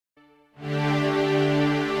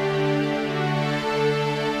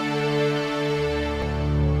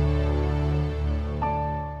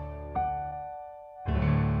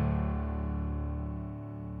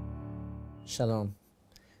Shalom.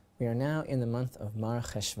 We are now in the month of Mar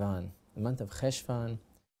Cheshvan. The month of Cheshvan,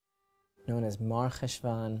 known as Mar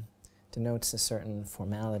Cheshvan, denotes a certain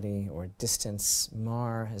formality or distance.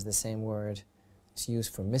 Mar is the same word. It's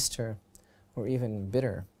used for mister or even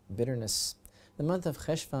bitterness. The month of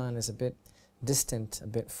Cheshvan is a bit distant, a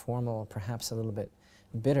bit formal, perhaps a little bit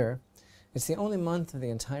bitter. It's the only month of the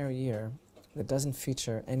entire year that doesn't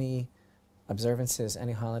feature any observances,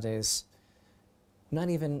 any holidays, not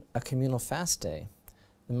even a communal fast day.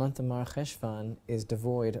 The month of Mar Cheshvan is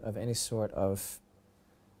devoid of any sort of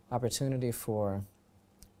opportunity for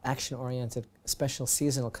action-oriented, special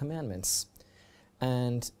seasonal commandments.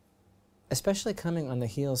 And especially coming on the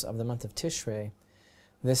heels of the month of Tishrei,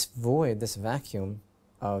 this void, this vacuum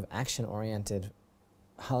of action-oriented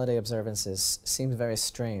holiday observances seems very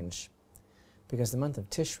strange, because the month of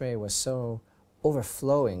Tishrei was so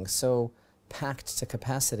overflowing, so packed to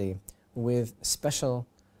capacity with special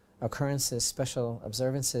occurrences, special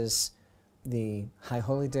observances, the high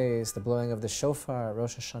holy days, the blowing of the shofar,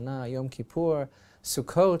 Rosh Hashanah, Yom Kippur,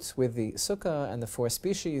 Sukkot with the sukkah and the four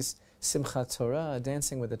species, Simchat Torah,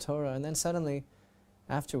 dancing with the Torah, and then suddenly,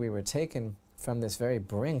 after we were taken from this very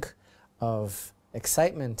brink of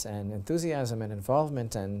excitement and enthusiasm and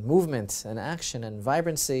involvement and movement and action and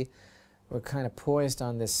vibrancy, we're kind of poised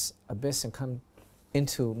on this abyss and come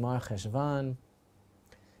into Mar Cheshvan,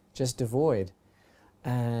 just devoid.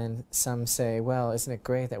 And some say, well, isn't it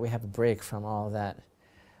great that we have a break from all that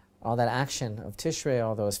action of Tishrei,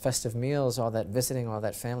 all those festive meals, all that visiting, all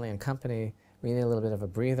that family and company. We need a little bit of a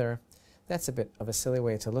breather. That's a bit of a silly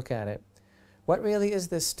way to look at it. What really is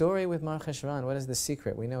this story with Mar Cheshvan? What is the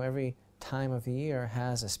secret? We know every time of the year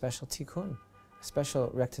has a special tikkun, a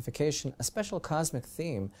special rectification, a special cosmic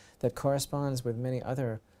theme that corresponds with many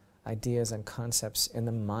other ideas and concepts in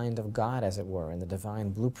the mind of God, as it were, in the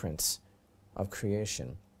divine blueprints of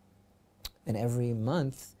creation. And every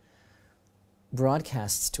month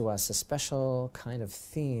broadcasts to us a special kind of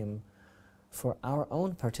theme for our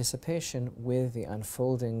own participation with the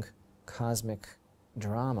unfolding cosmic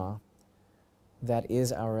drama that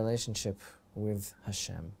is our relationship with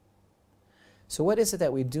Hashem. So what is it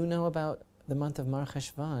that we do know about the month of Mar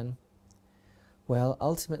Cheshvan? Well,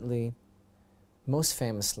 ultimately, most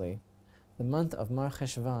famously, the month of Mar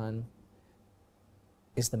Cheshvan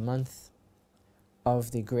is the month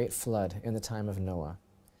of the great flood in the time of Noah.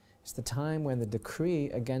 It's the time when the decree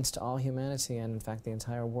against all humanity, and in fact the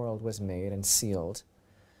entire world, was made and sealed.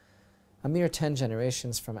 A mere 10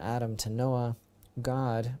 generations from Adam to Noah,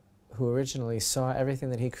 God, who originally saw everything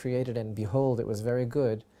that he created and behold, it was very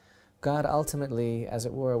good, God ultimately, as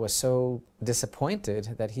it were, was so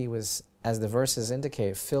disappointed that he was, as the verses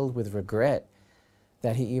indicate, filled with regret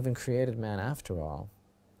that he even created man after all,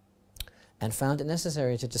 and found it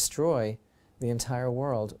necessary to destroy the entire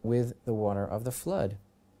world with the water of the flood.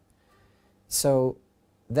 So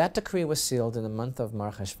that decree was sealed in the month of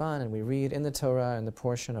Mar Cheshvan, and we read in the Torah, in the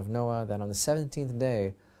portion of Noah, that on the 17th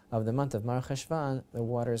day of the month of Mar Cheshvan, the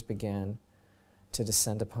waters began to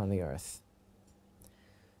descend upon the earth.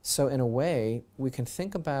 So in a way, we can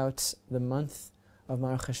think about the month of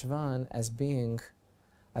Mar Cheshvan as being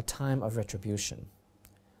a time of retribution,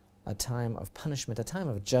 a time of punishment, a time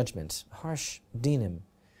of judgment, harsh dinim.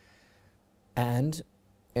 And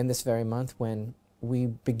in this very month, when we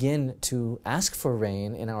begin to ask for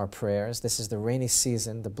rain in our prayers, this is the rainy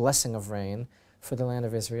season, the blessing of rain for the land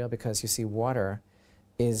of Israel, because you see, water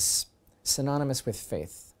is synonymous with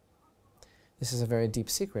faith. This is a very deep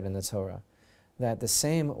secret in the Torah, that the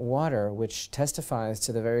same water which testifies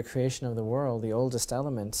to the very creation of the world, the oldest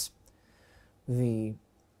elements, the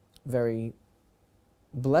very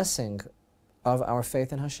blessing of our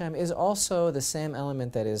faith in Hashem, is also the same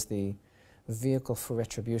element that is the vehicle for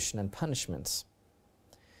retribution and punishments.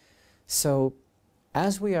 So,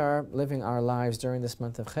 as we are living our lives during this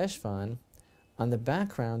month of Cheshvan, on the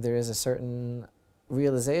background there is a certain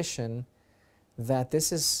realization that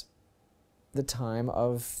this is the time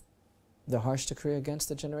of the harsh decree against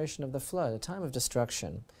the generation of the flood, a time of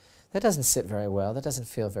destruction. That doesn't sit very well, that doesn't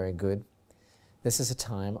feel very good. This is a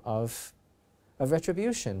time of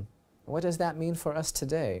retribution. What does that mean for us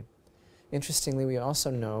today? Interestingly, we also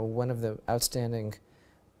know one of the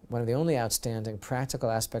only outstanding practical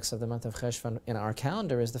aspects of the month of Cheshvan in our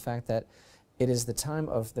calendar is the fact that it is the time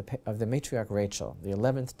of the matriarch Rachel. The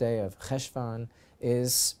 11th day of Cheshvan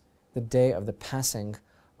is the day of the passing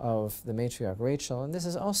of the matriarch Rachel, and this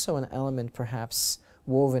is also an element perhaps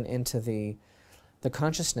woven into the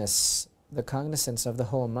consciousness, the cognizance of the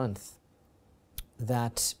whole month,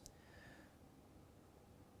 that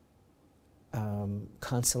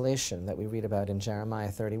consolation that we read about in Jeremiah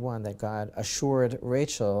 31, that God assured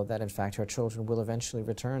Rachel that in fact her children will eventually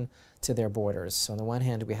return to their borders. So on the one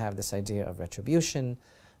hand we have this idea of retribution,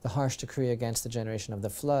 the harsh decree against the generation of the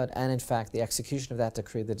flood, and in fact the execution of that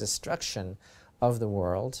decree, the destruction of the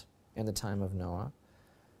world in the time of Noah,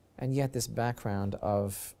 and yet this background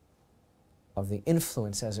of the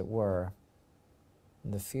influence, as it were,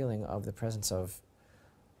 the feeling of the presence of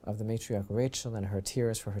the matriarch Rachel and her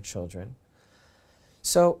tears for her children.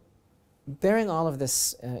 So, bearing all of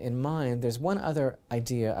this in mind, there's one other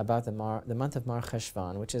idea about the month of Mar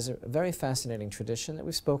Cheshvan, which is a very fascinating tradition that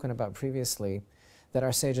we've spoken about previously, that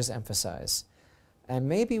our sages emphasize. And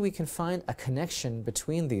maybe we can find a connection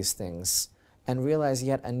between these things and realize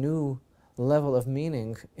yet a new level of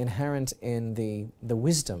meaning inherent in the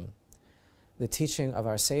wisdom, the teaching of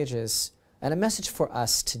our sages, and a message for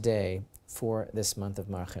us today for this month of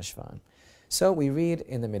Mar Cheshvan. So we read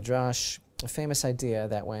in the Midrash a famous idea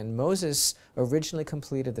that when Moses originally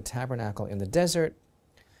completed the tabernacle in the desert,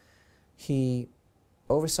 he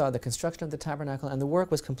oversaw the construction of the tabernacle, and the work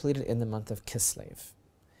was completed in the month of Kislev.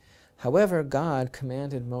 However, God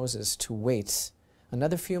commanded Moses to wait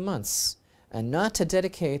another few months and not to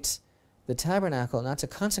dedicate the tabernacle, not to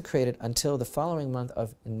consecrate it until the following month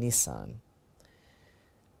of Nisan.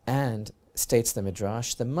 And, states the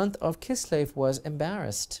Midrash, the month of Kislev was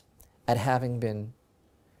embarrassed at having been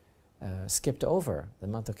skipped over. The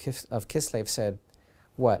month of Kislev said,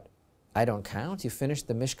 what, I don't count? You finished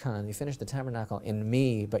the Mishkan, you finished the tabernacle in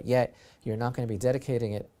me, but yet you're not going to be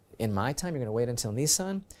dedicating it in my time, you're going to wait until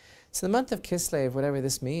Nisan? So the month of Kislev, whatever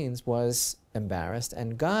this means, was embarrassed,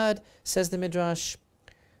 and God, says the Midrash,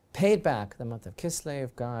 paid back the month of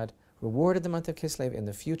Kislev. God rewarded the month of Kislev in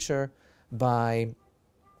the future by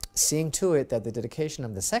seeing to it that the dedication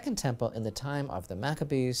of the second temple in the time of the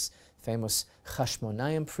Maccabees, famous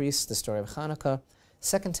Chashmonaim priests, the story of Hanukkah,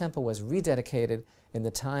 second temple was rededicated in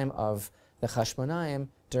the time of the Chashmonaim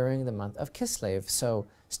during the month of Kislev. So,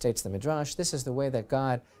 states the Midrash, this is the way that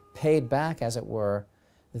God paid back, as it were,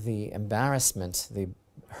 the embarrassment, the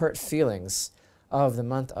hurt feelings of the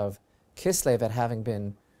month of Kislev at having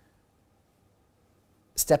been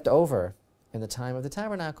stepped over in the time of the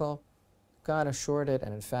tabernacle. God assured it,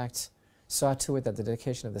 and in fact saw to it that the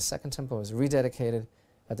dedication of the second temple was rededicated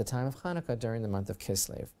at the time of Hanukkah during the month of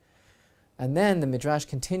Kislev. And then the Midrash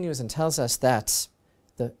continues and tells us that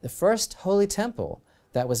the first holy temple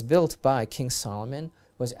that was built by King Solomon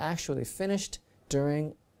was actually finished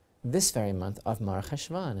during this very month of Mar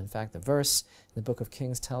Cheshvan. In fact, the verse in the book of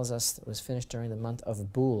Kings tells us that it was finished during the month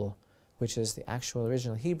of Bul, which is the actual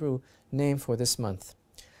original Hebrew name for this month.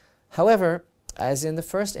 However, as in the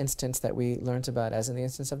first instance that we learned about, as in the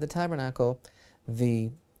instance of the tabernacle,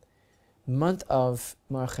 the month of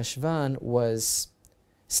Mar Cheshvan was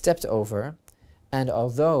stepped over, and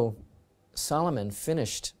although Solomon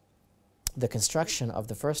finished the construction of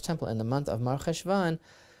the first temple in the month of Mar Cheshvan,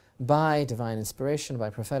 by divine inspiration, by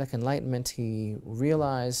prophetic enlightenment, he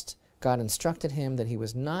realized, God instructed him that he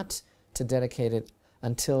was not to dedicate it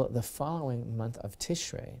until the following month of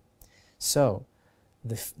Tishrei. So,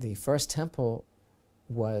 the first temple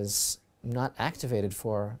was not activated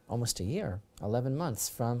for almost a year, 11 months,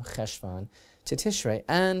 from Cheshvan to Tishrei.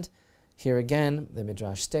 And here again, the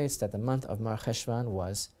Midrash states that the month of Mar Cheshvan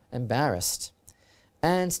was embarrassed.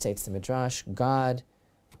 And, states the Midrash, God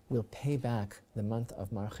will pay back the month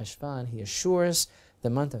of Mar Cheshvan. He assures the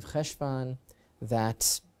month of Cheshvan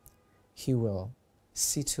that he will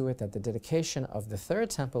see to it that the dedication of the third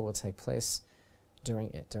temple will take place during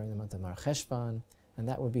the month of Mar Cheshvan, and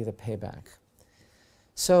that will be the payback.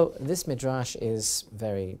 So this Midrash is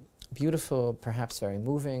very beautiful, perhaps very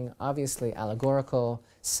moving, obviously allegorical,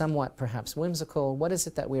 somewhat perhaps whimsical. What is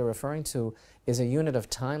it that we are referring to? Is a unit of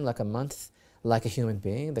time, like a month, like a human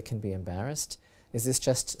being that can be embarrassed? Is this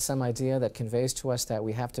just some idea that conveys to us that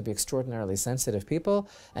we have to be extraordinarily sensitive people?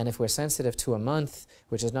 And if we're sensitive to a month,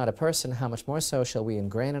 which is not a person, how much more so shall we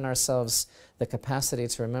ingrain in ourselves the capacity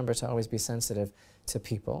to remember to always be sensitive to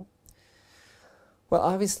people? Well,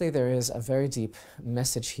 obviously there is a very deep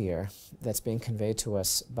message here that's being conveyed to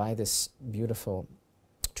us by this beautiful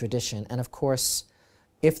tradition. And of course,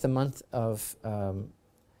 if the month of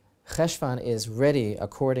Cheshvan is ready,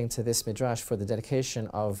 according to this Midrash, for the dedication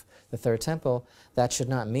of the third temple, that should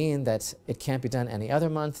not mean that it can't be done any other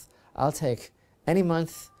month. I'll take any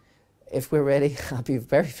month. If we're ready, I'll be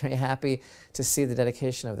very, very happy to see the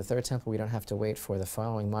dedication of the third temple. We don't have to wait for the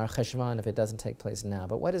following Mar Cheshvan if it doesn't take place now.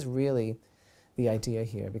 But what is really the idea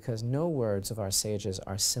here? Because no words of our sages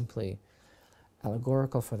are simply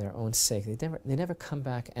allegorical for their own sake. They never come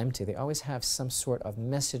back empty. They always have some sort of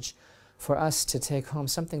message for us to take home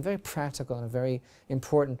something very practical and a very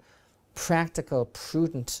important, practical,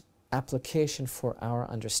 prudent application for our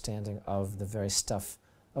understanding of the very stuff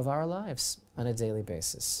of our lives on a daily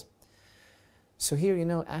basis. So here,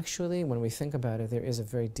 actually, when we think about it, there is a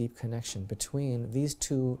very deep connection between these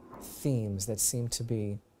two themes that seem to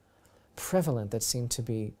be prevalent, that seem to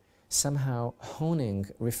be somehow honing,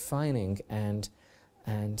 refining, and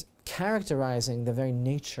characterizing the very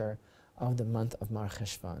nature of the month of Mar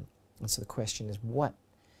Cheshvan. And so the question is, what,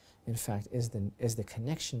 in fact, is the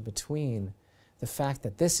connection between the fact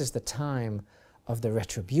that this is the time of the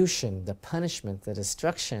retribution, the punishment, the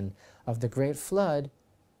destruction of the great flood,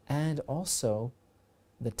 and also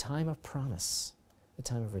the time of promise, the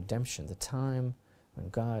time of redemption, the time when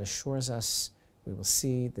God assures us we will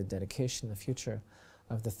see the dedication in the future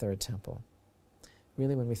of the third temple.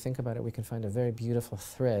 Really, when we think about it, we can find a very beautiful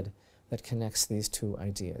thread that connects these two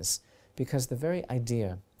ideas. Because the very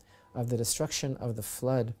idea of the destruction of the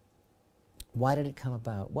flood, why did it come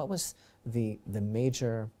about? What was the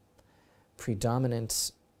major,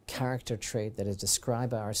 predominant character trait that is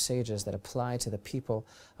described by our sages that applied to the people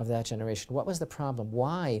of that generation? What was the problem?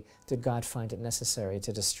 Why did God find it necessary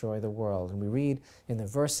to destroy the world? And we read in the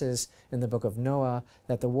verses in the book of Noah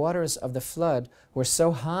that the waters of the flood were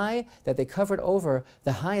so high that they covered over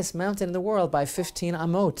the highest mountain in the world by 15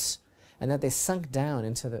 amot, and that they sunk down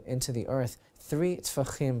into the earth 3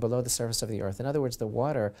 tfachim below the surface of the earth. In other words, the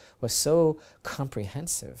water was so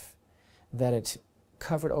comprehensive that it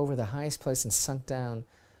covered over the highest place and sunk down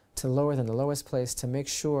to lower than the lowest place to make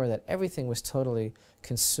sure that everything was totally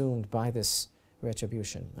consumed by this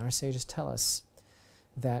retribution. Our sages tell us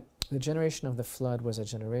that the generation of the flood was a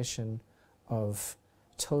generation of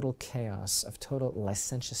total chaos, of total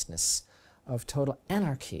licentiousness, of total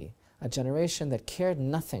anarchy, a generation that cared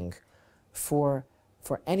nothing for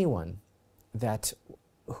anyone,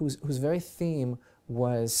 whose very theme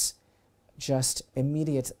was just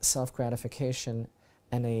immediate self-gratification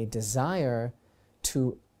and a desire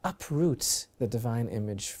to uproot the divine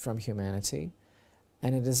image from humanity,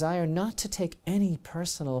 and a desire not to take any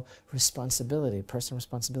personal responsibility. Personal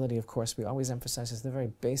responsibility, of course, we always emphasize is the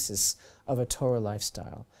very basis of a Torah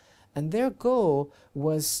lifestyle. And their goal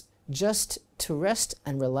was just to rest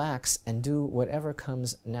and relax and do whatever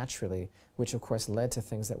comes naturally, which of course led to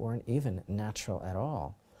things that weren't even natural at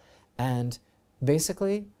all. And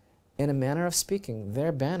basically, in a manner of speaking,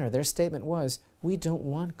 their banner, their statement was, we don't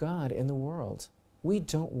want God in the world. We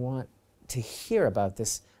don't want to hear about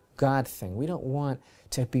this God thing. We don't want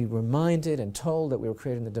to be reminded and told that we were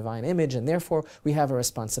created in the divine image, and therefore we have a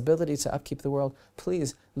responsibility to upkeep the world.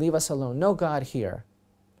 Please leave us alone. No God here.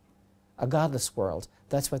 A godless world.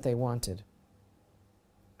 That's what they wanted.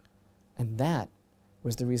 And that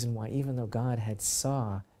was the reason why, even though God had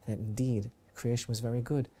saw that indeed creation was very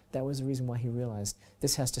good, that was the reason why he realized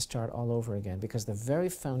this has to start all over again, because the very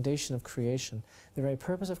foundation of creation, the very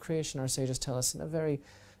purpose of creation, our sages tell us in a very,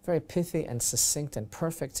 very pithy and succinct and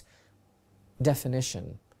perfect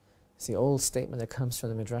definition. It's the old statement that comes from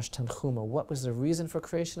the Midrash Tanchuma. What was the reason for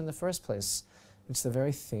creation in the first place? It's the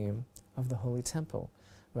very theme of the Holy Temple.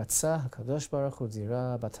 Ratzah HaKadosh Baruch Hu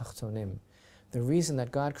Dira Batachtonim. The reason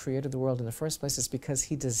that God created the world in the first place is because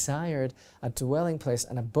he desired a dwelling place,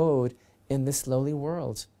 an abode in this lowly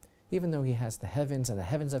world. Even though he has the heavens and the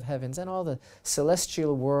heavens of heavens and all the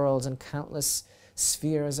celestial worlds and countless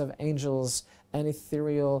spheres of angels and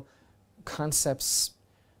ethereal concepts,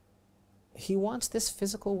 he wants this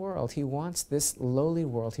physical world. He wants this lowly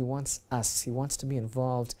world. He wants us. He wants to be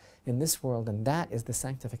involved in this world, and that is the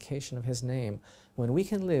sanctification of his name. When we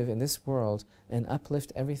can live in this world and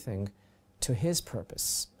uplift everything to his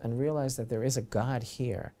purpose and realize that there is a God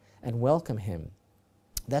here and welcome him,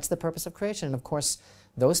 that's the purpose of creation. And of course,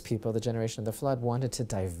 those people, the generation of the flood, wanted to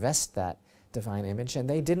divest that divine image, and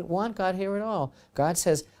they didn't want God here at all. God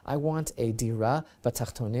says, I want a dira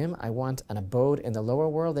batachtonim, I want an abode in the lower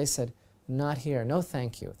world. They said, not here, no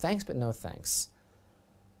thank you. Thanks, but no thanks.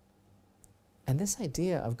 And this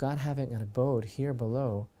idea of God having an abode here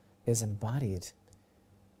below is embodied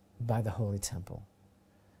by the Holy Temple.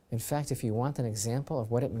 In fact, if you want an example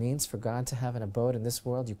of what it means for God to have an abode in this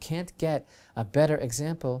world, you can't get a better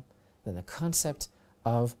example than the concept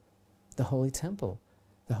of the Holy Temple.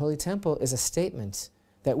 The Holy Temple is a statement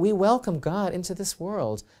that we welcome God into this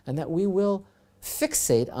world and that we will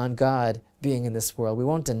fixate on God being in this world. We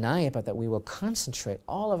won't deny it, but that we will concentrate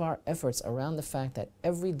all of our efforts around the fact that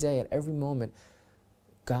every day, at every moment,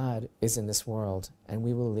 God is in this world and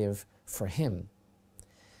we will live for him.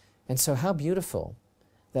 And so how beautiful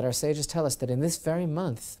that our sages tell us that in this very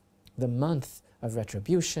month, the month of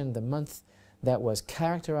retribution, the month that was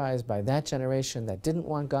characterized by that generation that didn't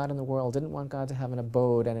want God in the world, didn't want God to have an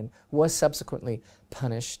abode, and was subsequently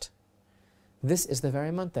punished. This is the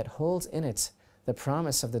very month that holds in it the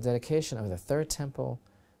promise of the dedication of the third temple,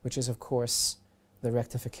 which is, of course, the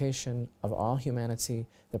rectification of all humanity,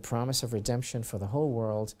 the promise of redemption for the whole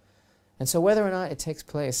world. And so whether or not it takes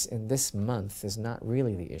place in this month is not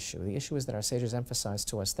really the issue. The issue is that our sages emphasize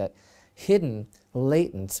to us that hidden,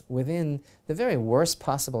 latent, within the very worst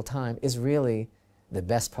possible time is really the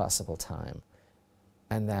best possible time,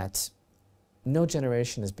 and that no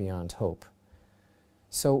generation is beyond hope.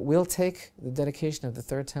 So we'll take the dedication of the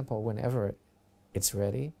third temple whenever it's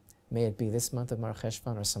ready. May it be this month of Mar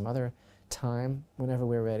Cheshvan or some other time, whenever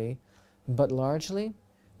we're ready. But largely,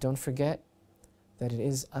 don't forget that it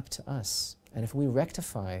is up to us. And if we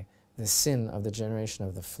rectify the sin of the generation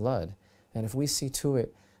of the flood, and if we see to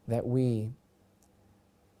it that we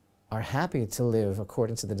are happy to live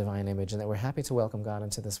according to the divine image, and that we're happy to welcome God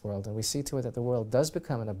into this world, and we see to it that the world does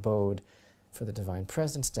become an abode for the divine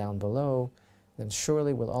presence down below, then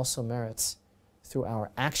surely we'll also merit, through our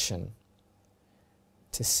action,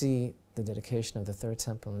 to see the dedication of the third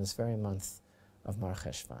temple in this very month of Mar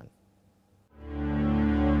Cheshvan.